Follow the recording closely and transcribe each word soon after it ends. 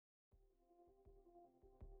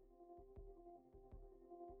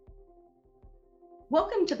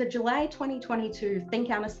Welcome to the July 2022 Think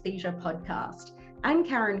Anesthesia podcast. I'm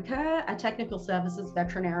Karen Kerr, a technical services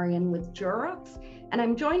veterinarian with Jurox, and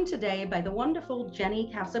I'm joined today by the wonderful Jenny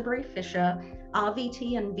Casabray-Fisher,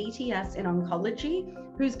 RVT and VTS in oncology,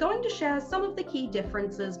 who's going to share some of the key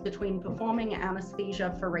differences between performing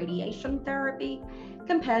anesthesia for radiation therapy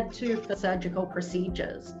compared to for surgical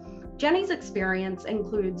procedures. Jenny's experience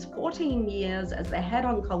includes 14 years as the head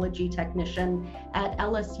oncology technician at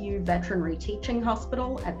LSU Veterinary Teaching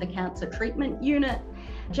Hospital at the Cancer Treatment Unit.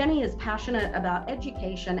 Jenny is passionate about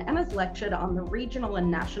education and has lectured on the regional and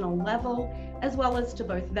national level, as well as to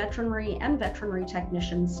both veterinary and veterinary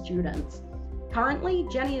technician students. Currently,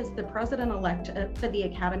 Jenny is the president-elect for the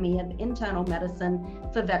Academy of Internal Medicine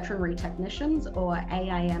for Veterinary Technicians, or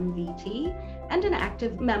AIMVT, and an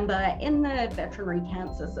active member in the Veterinary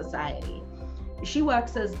Cancer Society. She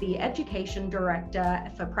works as the education director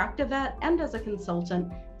for Practivet and as a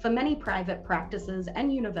consultant for many private practices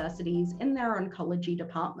and universities in their oncology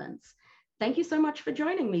departments. Thank you so much for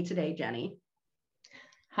joining me today, Jenny.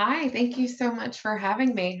 Hi, thank you so much for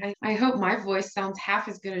having me. I hope my voice sounds half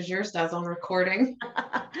as good as yours does on recording.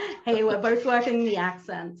 Hey, we're both working the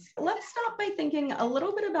accents. Let's start by thinking a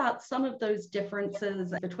little bit about some of those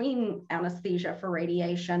differences between anesthesia for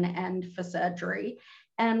radiation and for surgery.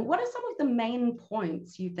 And what are some of the main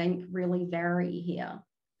points you think really vary here?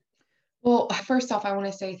 Well, first off, I want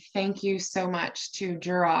to say thank you so much to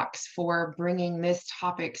Jurox for bringing this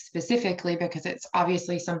topic specifically, because it's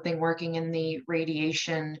obviously something working in the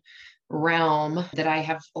radiation realm that I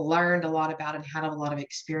have learned a lot about and had a lot of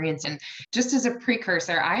experience in. Just as a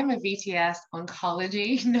precursor, I am a VTS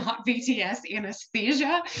oncology, not VTS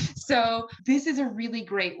anesthesia. So this is a really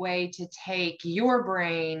great way to take your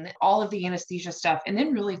brain, all of the anesthesia stuff, and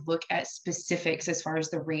then really look at specifics as far as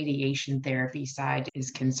the radiation therapy side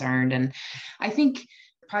is concerned. And I think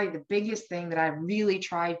probably the biggest thing that I really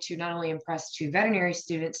tried to not only impress to veterinary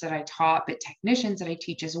students that I taught, but technicians that I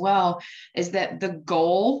teach as well, is that the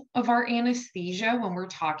goal of our anesthesia when we're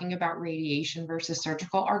talking about radiation versus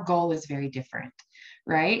surgical, our goal is very different,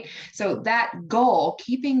 right? So that goal,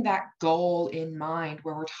 keeping that goal in mind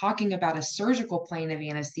where we're talking about a surgical plane of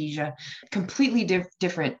anesthesia, completely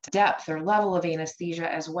different depth or level of anesthesia,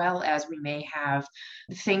 as well as we may have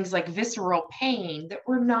things like visceral pain that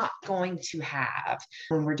we're not going to have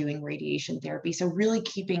when we're doing radiation therapy. So really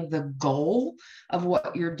keeping the goal of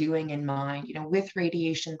what you're doing in mind. You know, with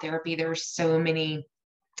radiation therapy, there are so many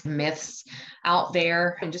myths out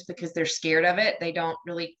there, and just because they're scared of it, they don't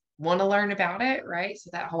really want to learn about it, right?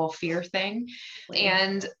 So that whole fear thing.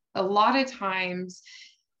 And a lot of times,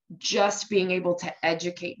 just being able to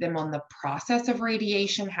educate them on the process of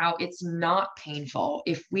radiation, how it's not painful.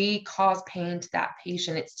 If we cause pain to that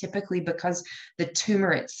patient, it's typically because the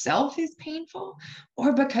tumor itself is painful,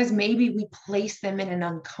 or because maybe we place them in an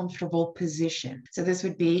uncomfortable position. So this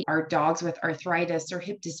would be our dogs with arthritis or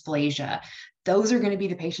hip dysplasia. Those are going to be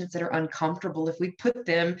the patients that are uncomfortable if we put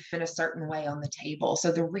them in a certain way on the table.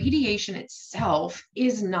 So the radiation itself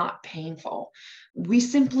is not painful. We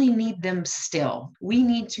simply need them still. We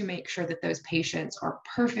need to make sure that those patients are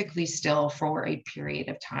perfectly still for a period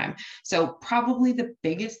of time. So probably the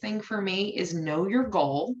biggest thing for me is know your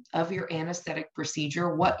goal of your anesthetic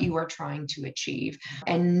procedure, what you are trying to achieve,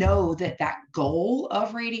 and know that that goal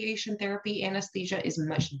of radiation therapy anesthesia is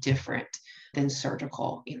much different than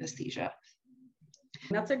surgical anesthesia.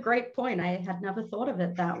 That's a great point. I had never thought of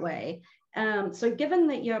it that way. So given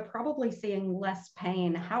that you're probably seeing less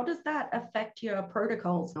pain, how does that affect your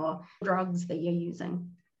protocols or drugs that you're using?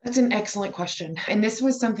 That's an excellent question. And this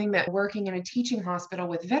was something that working in a teaching hospital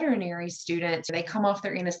with veterinary students, they come off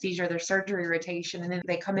their anesthesia, their surgery rotation, and then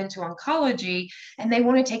they come into oncology and they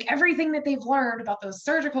want to take everything that they've learned about those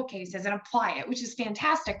surgical cases and apply it, which is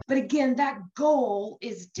fantastic. But again, that goal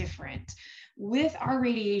is different. With our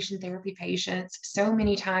radiation therapy patients, so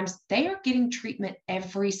many times they are getting treatment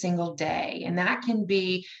every single day, and that can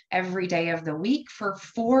be every day of the week for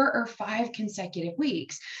 4 or 5 consecutive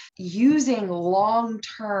weeks. Using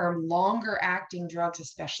long-term, longer-acting drugs,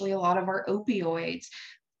 especially a lot of our opioids,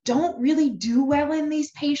 don't really do well in these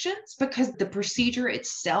patients because the procedure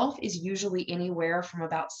itself is usually anywhere from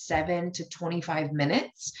about 7 to 25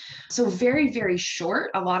 minutes. So very, very short.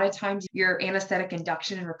 A lot of times your anesthetic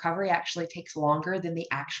induction and recovery actually takes longer than the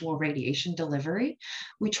actual radiation delivery.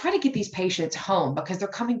 We try to get these patients home because they're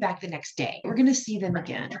coming back the next day. We're going to see them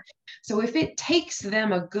again. So if it takes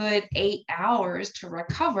them a good 8 hours to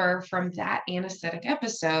recover from that anesthetic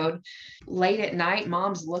episode, late at night,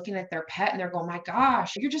 mom's looking at their pet and they're going, my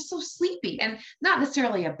gosh, you're just just so sleepy, and not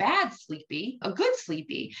necessarily a bad sleepy, a good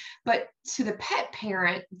sleepy, but to the pet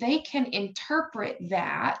parent, they can interpret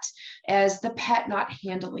that as the pet not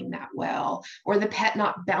handling that well, or the pet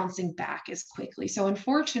not bouncing back as quickly. So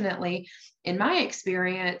unfortunately, in my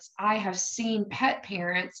experience, I have seen pet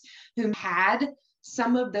parents who had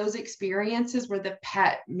some of those experiences where the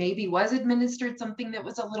pet maybe was administered something that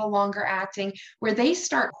was a little longer acting, where they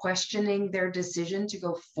start questioning their decision to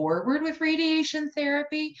go forward with radiation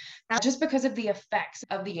therapy just because of the effects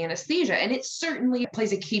of the anesthesia. And it certainly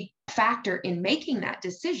plays a key factor in making that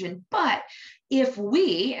decision. But if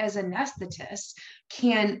we, as anesthetists,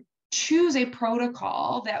 can choose a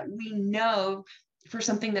protocol that we know for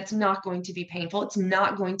something that's not going to be painful, it's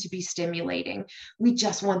not going to be stimulating. We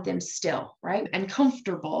just want them still, right? And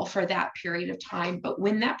comfortable for that period of time. But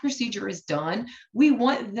when that procedure is done, we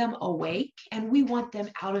want them awake and we want them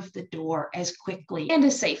out of the door as quickly and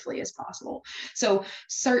as safely as possible. So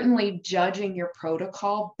certainly judging your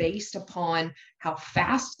protocol based upon how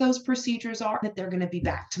fast those procedures are, that they're going to be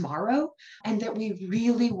back tomorrow, and that we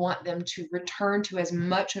really want them to return to as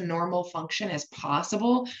much a normal function as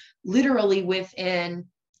possible, literally within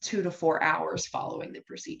 2 to 4 hours following the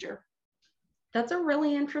procedure. That's a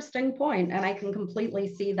really interesting point, and I can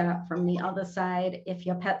completely see that from the other side. If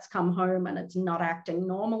your pet's come home and it's not acting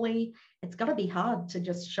normally, it's got to be hard to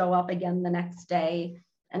just show up again the next day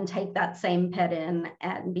and take that same pet in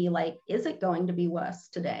and be like, is it going to be worse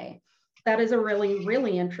today? That is a really,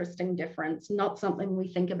 really interesting difference, not something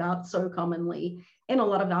we think about so commonly in a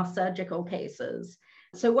lot of our surgical cases.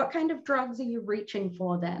 So what kind of drugs are you reaching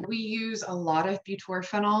for then? We use a lot of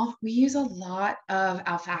butorphanol. We use a lot of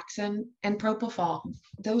Alfaxin and propofol,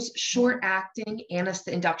 those short-acting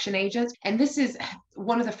induction agents. And this is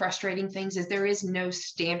one of the frustrating things, is there is no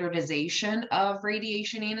standardization of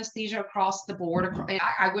radiation anesthesia across the board.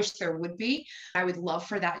 I wish there would be. I would love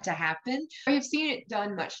for that to happen. I have seen it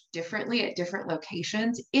done much differently at different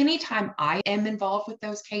locations. Anytime I am involved with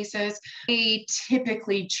those cases, I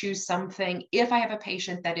typically choose something. If I have a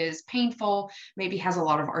patient that is painful, maybe has a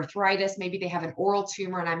lot of arthritis, maybe they have an oral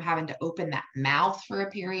tumor and I'm having to open that mouth for a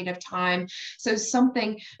period of time. So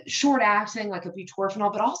something short acting like a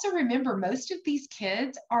butorphanol, but also remember, most of these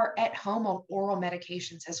kids are at home on oral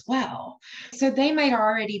medications as well. So they might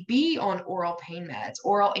already be on oral pain meds,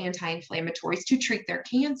 oral anti-inflammatories to treat their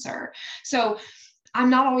cancer. So I'm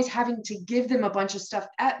not always having to give them a bunch of stuff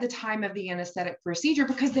at the time of the anesthetic procedure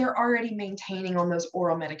because they're already maintaining on those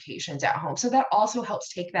oral medications at home. So that also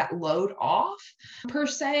helps take that load off, per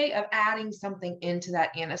se, of adding something into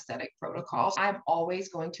that anesthetic protocol. I'm always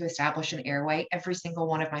going to establish an airway. Every single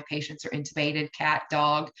one of my patients are intubated, cat,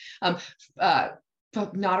 dog, but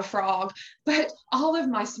not a frog, but all of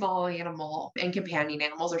my small animal and companion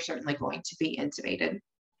animals are certainly going to be intubated.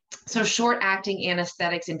 So short-acting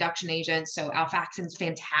anesthetics, induction agents. So Alfaxin is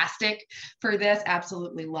fantastic for this.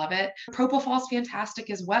 Absolutely love it. Propofol is fantastic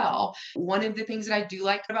as well. One of the things that I do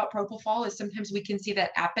like about propofol is sometimes we can see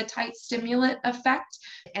that appetite stimulant effect.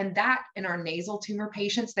 And that in our nasal tumor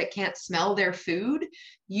patients that can't smell their food,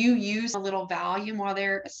 you use a little Valium while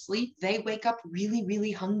they're asleep, they wake up really,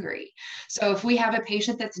 really hungry. So if we have a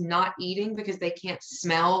patient that's not eating because they can't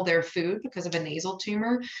smell their food because of a nasal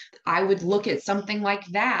tumor, I would look at something like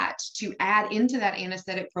that to add into that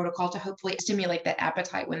anesthetic protocol to hopefully stimulate that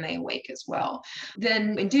appetite when they awake as well.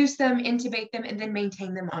 Then induce them, intubate them, and then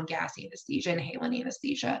maintain them on gas anesthesia, inhalant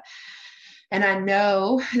anesthesia. And I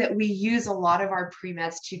know that we use a lot of our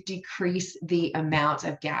pre-meds to decrease the amount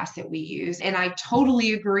of gas that we use. And I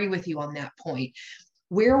totally agree with you on that point.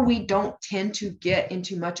 Where we don't tend to get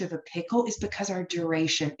into much of a pickle is because our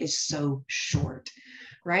duration is so short,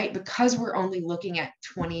 right? Because we're only looking at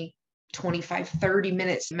 20, 25, 30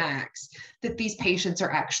 minutes max, that these patients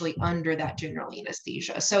are actually under that general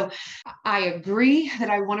anesthesia. So I agree that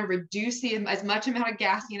I want to reduce as much amount of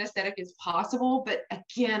gas anesthetic as possible. But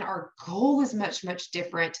again, our goal is much, much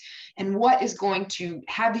different. And what is going to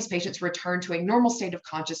have these patients return to a normal state of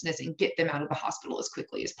consciousness and get them out of the hospital as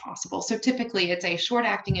quickly as possible. So typically it's a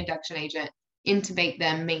short-acting induction agent, intubate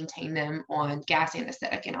them, maintain them on gas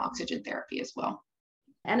anesthetic and oxygen therapy as well.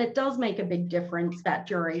 And it does make a big difference, that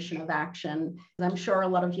duration of action. I'm sure a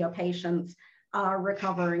lot of your patients are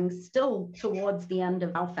recovering still towards the end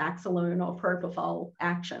of alfaxalone or propofol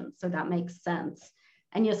action. So that makes sense.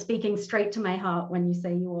 And you're speaking straight to my heart when you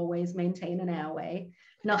say you always maintain an airway.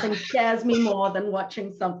 Nothing scares me more than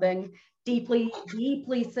watching something deeply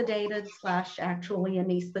sedated / actually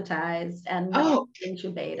anesthetized and not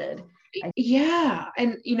intubated. Yeah.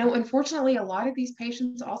 And, unfortunately, a lot of these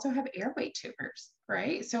patients also have airway tumors,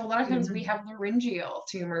 right? So a lot of times we have laryngeal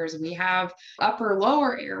tumors, we have upper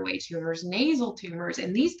lower airway tumors, nasal tumors.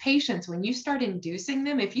 And these patients, when you start inducing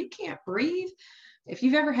them, if you can't breathe, if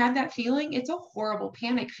you've ever had that feeling, it's a horrible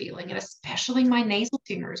panic feeling. And especially my nasal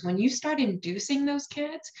tumors, when you start inducing those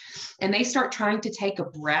kids and they start trying to take a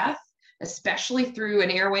breath, especially through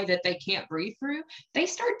an airway that they can't breathe through, they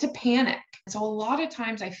start to panic. So a lot of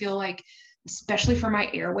times I feel like, especially for my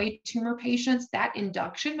airway tumor patients, that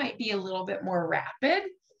induction might be a little bit more rapid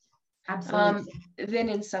than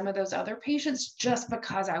in some of those other patients, just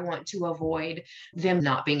because I want to avoid them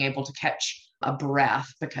not being able to catch a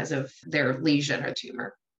breath because of their lesion or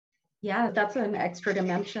tumor. Yeah, that's an extra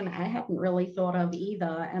dimension I hadn't really thought of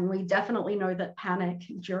either. And we definitely know that panic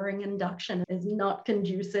during induction is not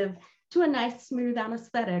conducive to a nice, smooth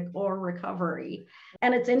anesthetic or recovery.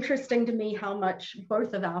 And it's interesting to me how much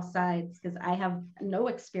both of our sides, because I have no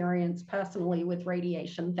experience personally with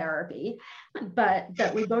radiation therapy, but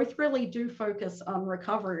that we both really do focus on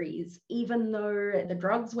recoveries, even though the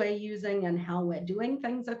drugs we're using and how we're doing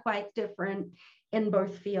things are quite different in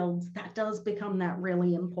both fields. That does become that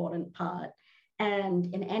really important part.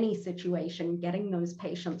 And in any situation, getting those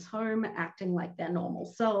patients home, acting like their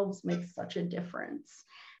normal selves makes such a difference.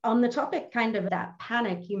 On the topic kind of that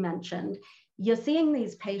panic you mentioned, you're seeing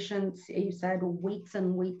these patients, you said weeks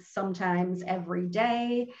and weeks, sometimes every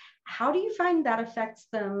day. How do you find that affects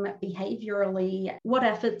them behaviorally? What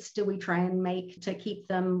efforts do we try and make to keep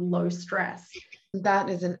them low stress? That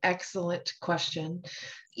is an excellent question.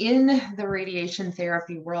 In the radiation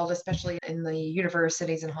therapy world, especially in the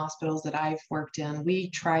universities and hospitals that I've worked in, we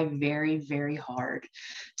try very, very hard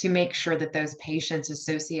to make sure that those patients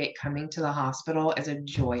associate coming to the hospital as a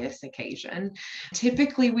joyous occasion.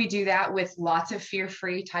 Typically, we do that with lots of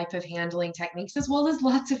fear-free type of handling techniques, as well as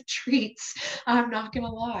lots of treats. I'm not going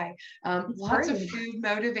to lie. Lots of food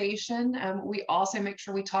motivation. We also make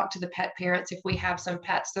sure we talk to the pet parents if we have some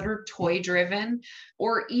pets that are toy-driven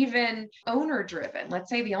or even owner-driven. Let's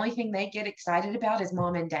say the only thing they get excited about is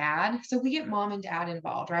mom and dad. So we get mom and dad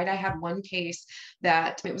involved, right? I had one case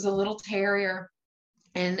that it was a little terrier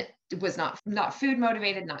and it was not food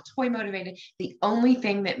motivated, not toy motivated. The only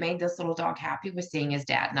thing that made this little dog happy was seeing his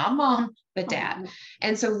dad, not mom, but dad.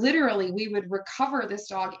 And so literally we would recover this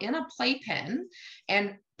dog in a playpen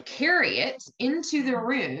and carry it into the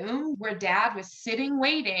room where dad was sitting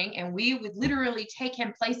waiting, and we would literally take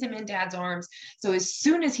him, place him in dad's arms. So as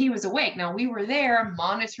soon as he was awake, now we were there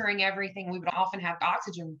monitoring everything. We would often have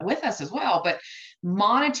oxygen with us as well, but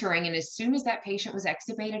monitoring. And as soon as that patient was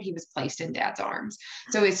extubated, he was placed in dad's arms.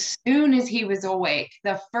 So as soon as he was awake,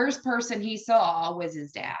 the first person he saw was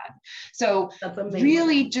his dad. So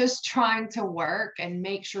really just trying to work and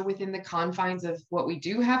make sure within the confines of what we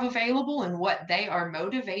do have available and what they are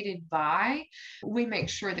motivated by, we make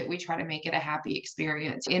sure that we try to make it a happy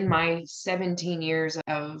experience. In my 17 years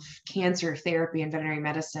of cancer therapy and veterinary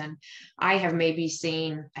medicine, I have maybe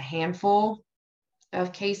seen a handful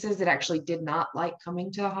of cases that actually did not like coming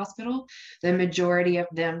to the hospital. The majority of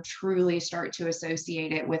them truly start to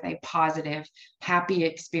associate it with a positive, happy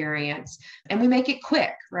experience. And we make it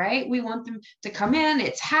quick, right? We want them to come in,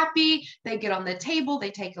 it's happy, they get on the table,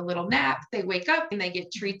 they take a little nap, they wake up and they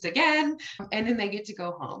get treats again, and then they get to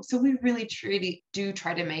go home. So we really truly do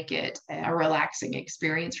try to make it a relaxing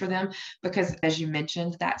experience for them, because as you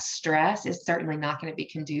mentioned, that stress is certainly not going to be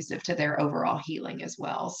conducive to their overall healing as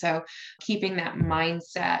well. So keeping that mindset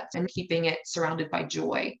and keeping it surrounded by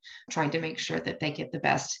joy, trying to make sure that they get the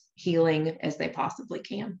best healing as they possibly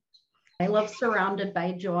can. I love surrounded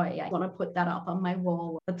by joy. I want to put that up on my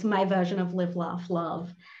wall. It's my version of live, laugh,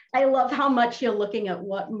 love. I love how much you're looking at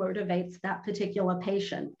what motivates that particular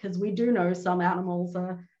patient, because we do know some animals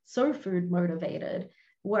are so food motivated,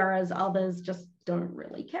 whereas others just don't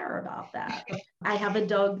really care about that. I have a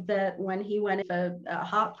dog that when he went for a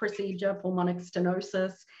heart procedure, pulmonic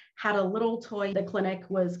stenosis, had a little toy. The clinic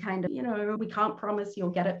was kind of, we can't promise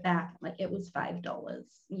you'll get it back. Like, it was $5.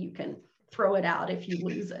 You can throw it out if you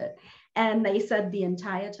lose it. And they said the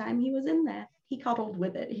entire time he was in there, he cuddled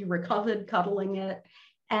with it. He recovered cuddling it,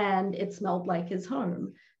 and it smelled like his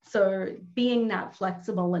home. So being that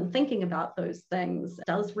flexible and thinking about those things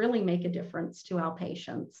does really make a difference to our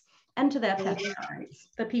patients and to their pet parents,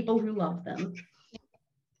 the people who love them.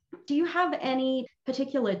 Do you have any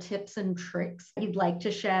particular tips and tricks you'd like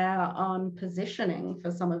to share on positioning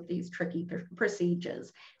for some of these tricky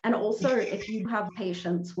procedures? And also, if you have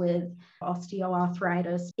patients with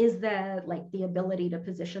osteoarthritis, is there like the ability to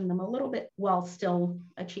position them a little bit while still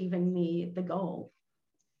achieving the goal?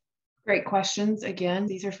 Great questions. Again,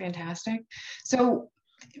 these are fantastic. So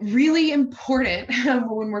Really important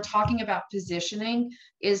when we're talking about positioning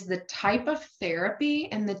is the type of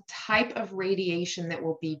therapy and the type of radiation that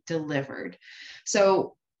will be delivered.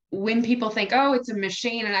 So when people think, oh, it's a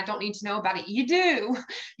machine and I don't need to know about it, you do.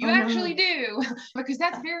 You actually do, because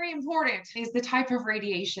that's very important, is the type of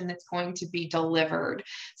radiation that's going to be delivered.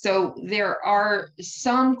 So there are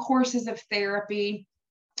some courses of therapy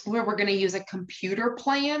where we're going to use a computer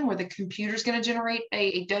plan where the computer is going to generate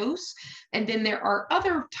a dose. And then there are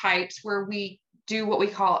other types where we do what we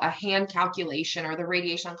call a hand calculation, or the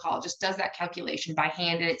radiation oncologist does that calculation by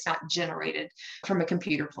hand and it's not generated from a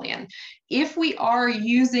computer plan. If we are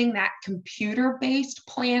using that computer-based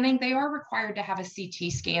planning, they are required to have a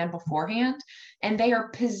CT scan beforehand, and they are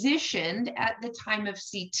positioned at the time of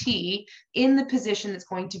CT in the position that's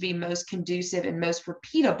going to be most conducive and most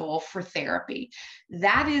repeatable for therapy.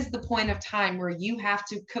 That is the point of time where you have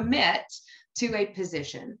to commit to a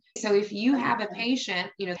position. So if you have a patient,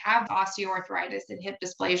 have osteoarthritis and hip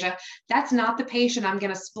dysplasia, that's not the patient I'm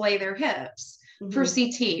going to splay their hips for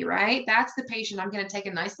CT, right? That's the patient I'm going to take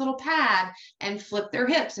a nice little pad and flip their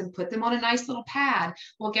hips and put them on a nice little pad.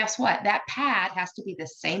 Well, guess what? That pad has to be the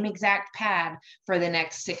same exact pad for the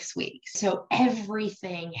next 6 weeks. So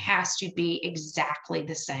everything has to be exactly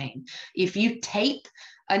the same. If you tape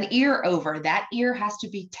an ear over, that ear has to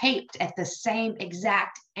be taped at the same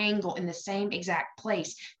exact angle in the same exact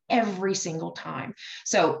place every single time.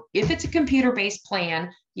 So if it's a computer-based plan,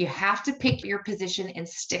 you have to pick your position and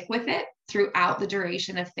stick with it throughout the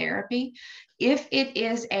duration of therapy. If it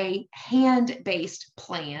is a hand-based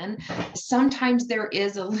plan, sometimes there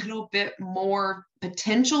is a little bit more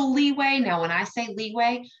potential leeway. Now, when I say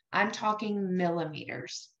leeway, I'm talking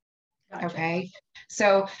millimeters. Gotcha. Okay.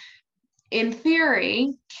 So in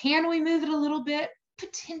theory, can we move it a little bit?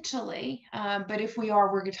 Potentially. But if we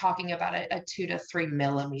are, we're talking about a 2 to 3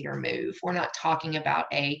 millimeter move. We're not talking about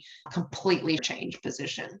a completely changed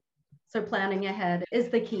position. So planning ahead is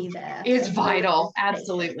the key there. Is vital.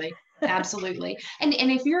 Absolutely. Absolutely. And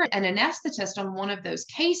if you're an anesthetist on one of those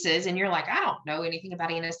cases and you're like, I don't know anything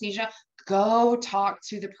about anesthesia, go talk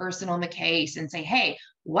to the person on the case and say, hey,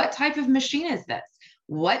 what type of machine is this?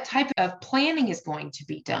 What type of planning is going to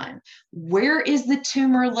be done? Where is the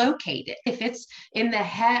tumor located? If it's in the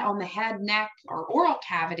head, on the head, neck, or oral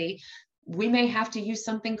cavity, we may have to use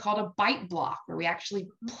something called a bite block, where we actually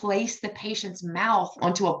place the patient's mouth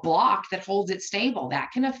onto a block that holds it stable.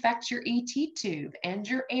 That can affect your ET tube and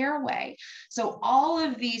your airway. So all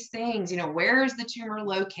of these things, where is the tumor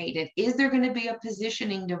located? Is there going to be a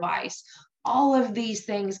positioning device? All of these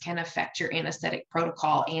things can affect your anesthetic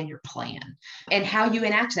protocol and your plan and how you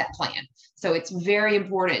enact that plan. So it's very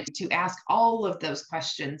important to ask all of those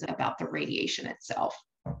questions about the radiation itself.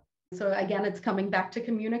 So again, it's coming back to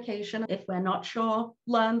communication. If we're not sure,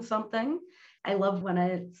 learn something. I love when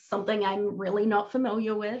it's something I'm really not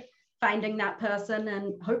familiar with, finding that person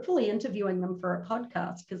and hopefully interviewing them for a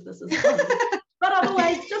podcast, because this is fun. But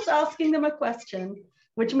otherwise, just asking them a question,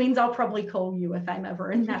 which means I'll probably call you if I'm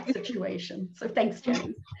ever in that situation. So thanks,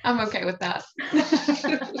 Jenny. I'm okay with that.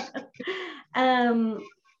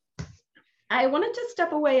 I wanted to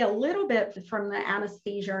step away a little bit from the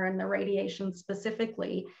anesthesia and the radiation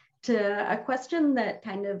specifically to a question that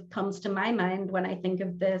kind of comes to my mind when I think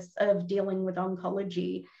of this, of dealing with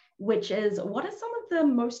oncology, which is, what are some of the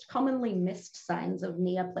most commonly missed signs of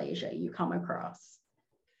neoplasia you come across?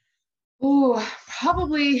 Oh,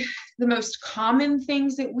 probably the most common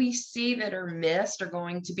things that we see that are missed are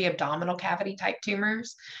going to be abdominal cavity type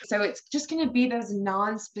tumors. So it's just going to be those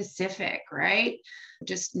non-specific, right?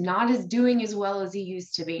 Just not as doing as well as he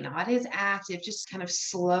used to be, not as active, just kind of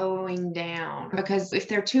slowing down. Because if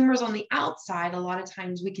they're tumors on the outside, a lot of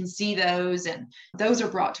times we can see those and those are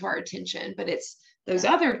brought to our attention, but it's those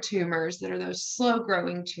other tumors that are those slow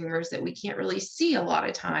growing tumors that we can't really see a lot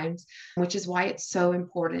of times, which is why it's so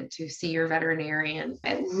important to see your veterinarian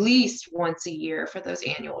at least once a year for those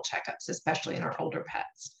annual checkups, especially in our older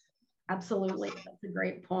pets. Absolutely. That's a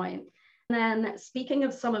great point. And then speaking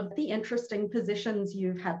of some of the interesting positions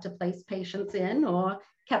you've had to place patients in or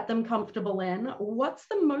kept them comfortable in, what's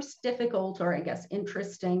the most difficult or I guess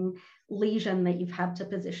interesting lesion that you've had to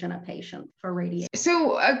position a patient for radiation?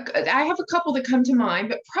 So I have a couple that come to mind,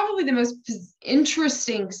 but probably the most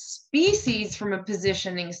interesting species from a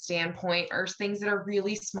positioning standpoint are things that are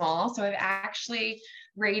really small. So I've actually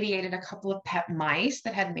radiated a couple of pet mice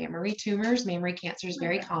that had mammary tumors. Mammary cancer is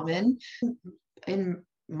very common in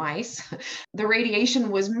mice. The radiation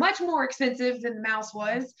was much more expensive than the mouse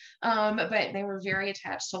was, but they were very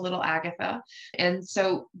attached to little Agatha. And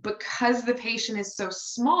so because the patient is so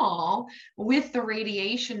small, with the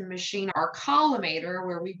radiation machine, our collimator,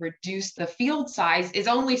 where we reduce the field size, is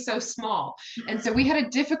only so small. And so we had a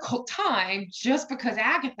difficult time just because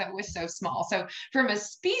Agatha was so small. So from a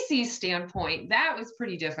species standpoint, that was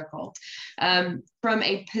pretty difficult. From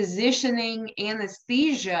a positioning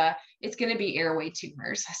anesthesia, it's going to be airway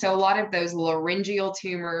tumors. So a lot of those laryngeal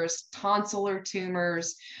tumors, tonsillar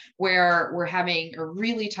tumors, where we're having a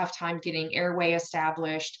really tough time getting airway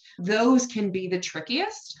established, those can be the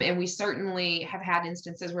trickiest. And we certainly have had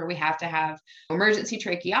instances where we have to have emergency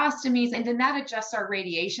tracheostomies, and then that adjusts our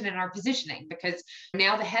radiation and our positioning because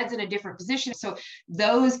now the head's in a different position. So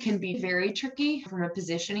those can be very tricky from a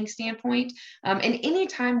positioning standpoint. And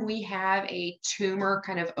anytime we have a tumor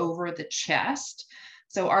kind of over the chest,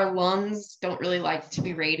 so our lungs don't really like to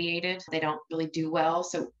be radiated. They don't really do well.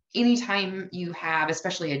 So anytime you have,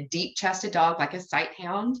 especially a deep chested dog like a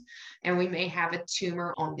sighthound, and we may have a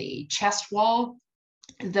tumor on the chest wall,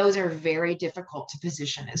 those are very difficult to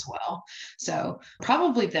position as well. So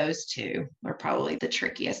probably those two are probably the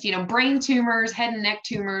trickiest. Brain tumors, head and neck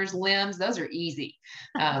tumors, limbs, those are easy.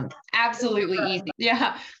 Absolutely easy.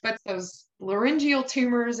 Yeah. But those laryngeal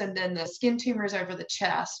tumors and then the skin tumors over the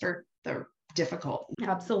chest they're difficult.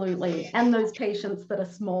 Absolutely. And those patients that are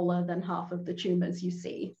smaller than half of the tumors you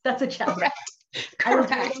see, that's a challenge.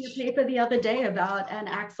 Correct. I was reading a paper the other day about an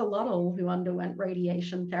axolotl who underwent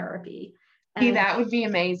radiation therapy. And that would be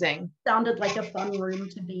amazing. Sounded like a fun room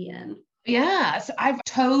to be in. Yes, I've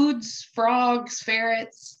toads, frogs,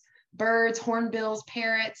 ferrets, birds, hornbills,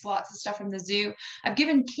 parrots, lots of stuff from the zoo. I've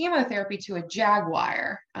given chemotherapy to a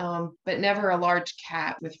jaguar, but never a large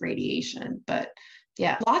cat with radiation. But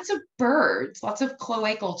yeah, lots of birds, lots of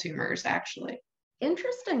cloacal tumors, actually.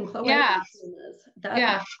 Interesting. Cloacal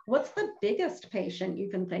tumors. What's the biggest patient you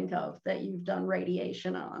can think of that you've done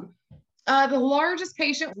radiation on? The largest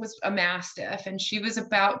patient was a Mastiff, and she was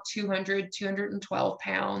about 212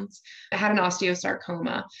 pounds. I had an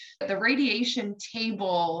osteosarcoma. The radiation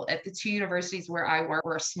table at the two universities where I work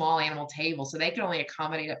were a small animal table, so they could only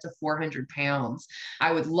accommodate up to 400 pounds.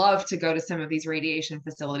 I would love to go to some of these radiation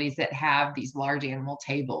facilities that have these large animal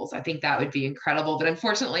tables. I think that would be incredible, but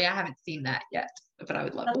unfortunately, I haven't seen that yet. But I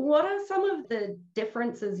would love to. What are some of the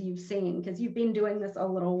differences you've seen? Because you've been doing this a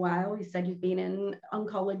little while. You said you've been in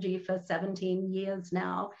oncology for 17 years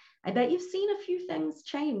now. I bet you've seen a few things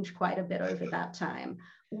change quite a bit over that time.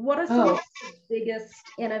 What are some of the biggest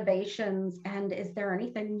innovations? And is there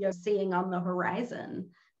anything you're seeing on the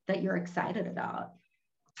horizon that you're excited about?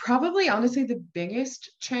 Probably, honestly, the biggest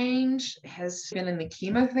change has been in the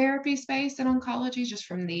chemotherapy space in oncology, just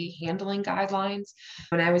from the handling guidelines.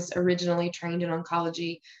 When I was originally trained in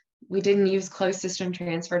oncology, we didn't use closed system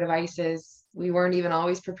transfer devices. We weren't even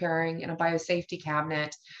always preparing in a biosafety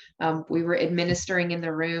cabinet. We were administering in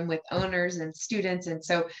the room with owners and students. And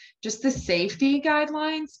so just the safety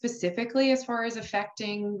guidelines specifically as far as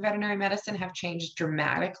affecting veterinary medicine have changed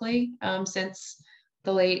dramatically since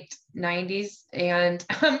the late 90s. And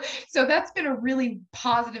so that's been a really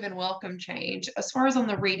positive and welcome change. As far as on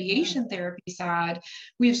the radiation therapy side,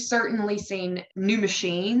 we've certainly seen new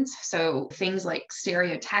machines. So things like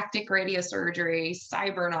stereotactic radiosurgery,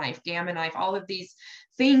 CyberKnife, Gamma Knife, all of these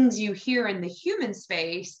things you hear in the human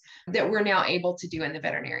space that we're now able to do in the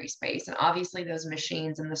veterinary space. And obviously those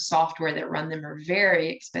machines and the software that run them are very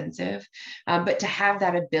expensive. But to have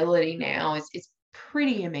that ability now is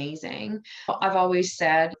pretty amazing. I've always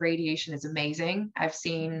said radiation is amazing. I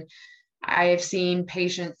have seen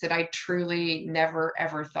patients that I truly never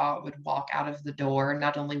ever thought would walk out of the door,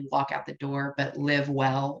 not only walk out the door, but live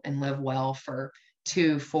well and live well for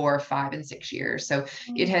 2, 4, 5, and 6 years. So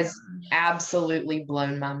it has absolutely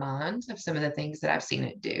blown my mind of some of the things that I've seen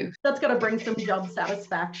it do. That's got to bring some job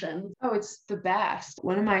satisfaction. Oh, it's the best.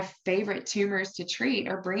 One of my favorite tumors to treat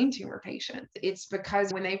are brain tumor patients. It's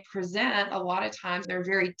because when they present, a lot of times they're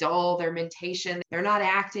very dull, their mentation, they're not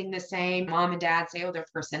acting the same. Mom and dad say, oh, their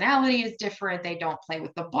personality is different. They don't play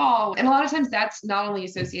with the ball. And a lot of times that's not only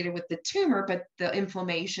associated with the tumor, but the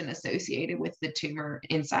inflammation associated with the tumor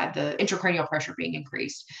inside the intracranial pressure being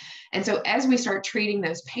increased. And so as we start treating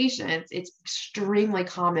those patients, it's extremely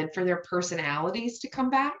common for their personalities to come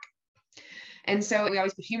back. And so we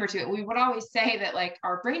always put humor to it. We would always say that like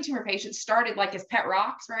our brain tumor patients started like as pet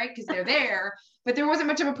rocks, right? Because they're there, but there wasn't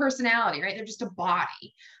much of a personality, right? They're just a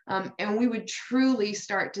body. And we would truly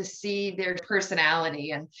start to see their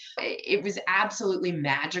personality. And it was absolutely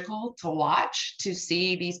magical to watch, to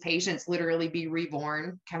see these patients literally be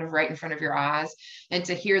reborn kind of right in front of your eyes, and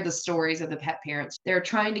to hear the stories of the pet parents. They're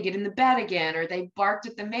trying to get in the bed again, or they barked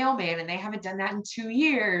at the mailman and they haven't done that in 2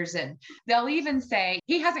 years. And they'll even say,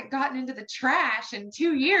 he hasn't gotten into the trash in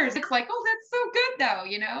 2 years. It's like, oh, that's so good though,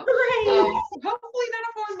 you know? Right. Hopefully not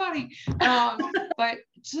a foreign body. But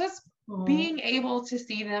just being able to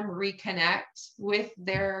see them reconnect with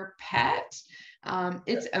their pet,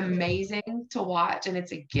 it's amazing to watch, and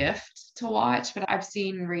it's a gift to watch. But I've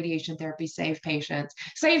seen radiation therapy save patients,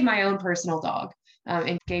 save my own personal dog,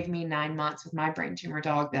 and gave me 9 months with my brain tumor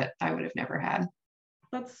dog that I would have never had.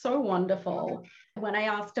 That's so wonderful. When I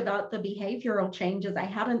asked about the behavioral changes, I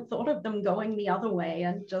hadn't thought of them going the other way,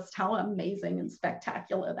 and just how amazing and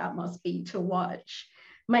spectacular that must be to watch.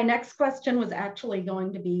 My next question was actually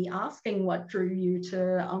going to be asking what drew you to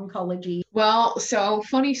oncology. Well, so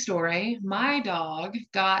funny story. My dog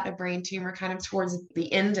got a brain tumor kind of towards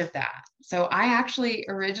the end of that. So I actually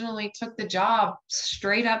originally took the job,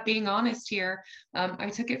 straight up being honest here. I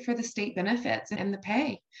took it for the state benefits and the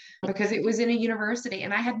pay, because it was in a university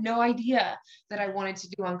and I had no idea that I wanted to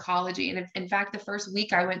do oncology. And in fact, the first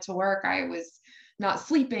week I went to work, I was not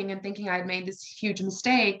sleeping and thinking I'd made this huge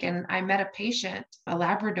mistake. And I met a patient, a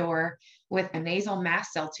Labrador, with a nasal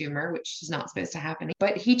mast cell tumor, which is not supposed to happen,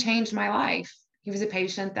 but he changed my life. He was a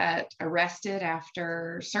patient that arrested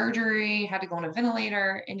after surgery, had to go on a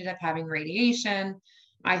ventilator, ended up having radiation.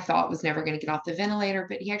 I thought was never going to get off the ventilator,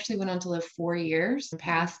 but he actually went on to live 4 years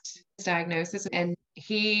past his diagnosis, and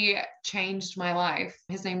he changed my life.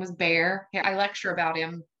 His name was Bear. I lecture about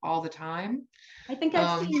him all the time. I think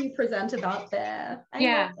I've seen you present about Bear.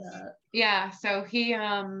 Yeah. Yeah. So he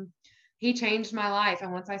changed my life.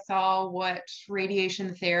 And once I saw what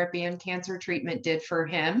radiation therapy and cancer treatment did for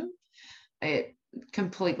him, it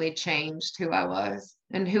completely changed who I was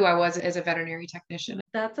and who I was as a veterinary technician.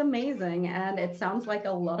 That's amazing. And it sounds like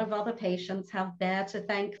a lot of other patients have Bear to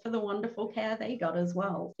thank for the wonderful care they got as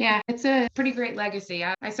well. Yeah, it's a pretty great legacy.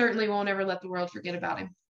 I certainly won't ever let the world forget about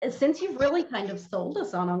him. Since you've really kind of sold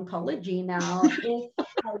us on oncology now, if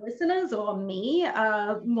our listeners or me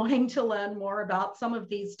are wanting to learn more about some of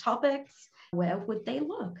these topics, where would they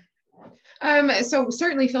look? So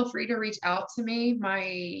certainly feel free to reach out to me. My,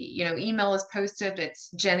 email is posted. It's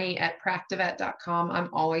jenny@practivet.com. I'm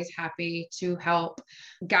always happy to help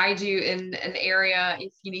guide you in an area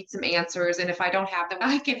if you need some answers. And if I don't have them,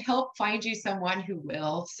 I can help find you someone who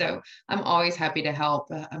will. So I'm always happy to help,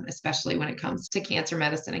 especially when it comes to cancer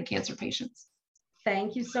medicine and cancer patients.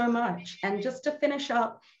 Thank you so much. And just to finish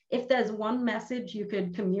up, if there's one message you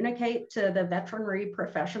could communicate to the veterinary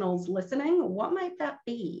professionals listening, what might that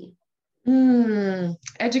be?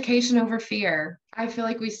 Education over fear. I feel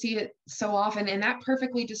like we see it so often, and that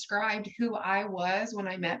perfectly described who I was when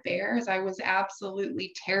I met Bear. I was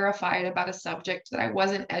absolutely terrified about a subject that I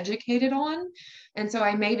wasn't educated on. And so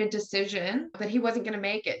I made a decision that he wasn't going to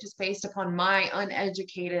make it just based upon my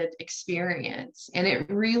uneducated experience. And it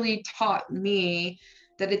really taught me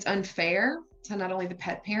that it's unfair to not only the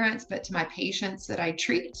pet parents, but to my patients that I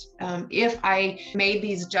treat, if I made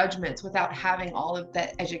these judgments without having all of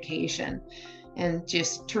that education. And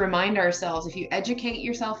just to remind ourselves, if you educate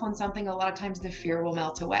yourself on something, a lot of times the fear will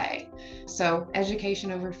melt away. So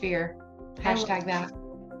education over fear, hashtag that.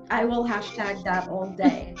 I will hashtag that all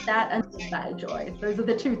day. That and Goodbye Joy. Those are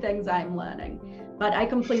the two things I'm learning. But I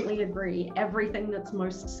completely agree. Everything that's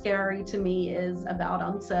most scary to me is about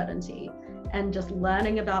uncertainty. And just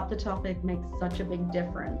learning about the topic makes such a big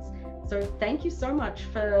difference. So thank you so much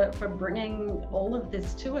for bringing all of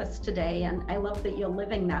this to us today. And I love that you're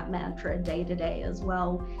living that mantra day to day as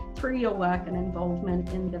well through your work and involvement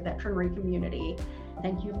in the veterinary community.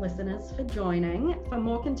 Thank you, listeners, for joining. For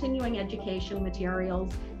more continuing education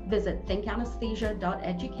materials, visit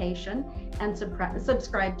thinkanesthesia.education and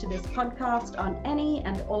subscribe to this podcast on any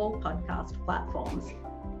and all podcast platforms.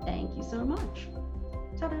 Thank you so much.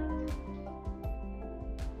 Ta-da!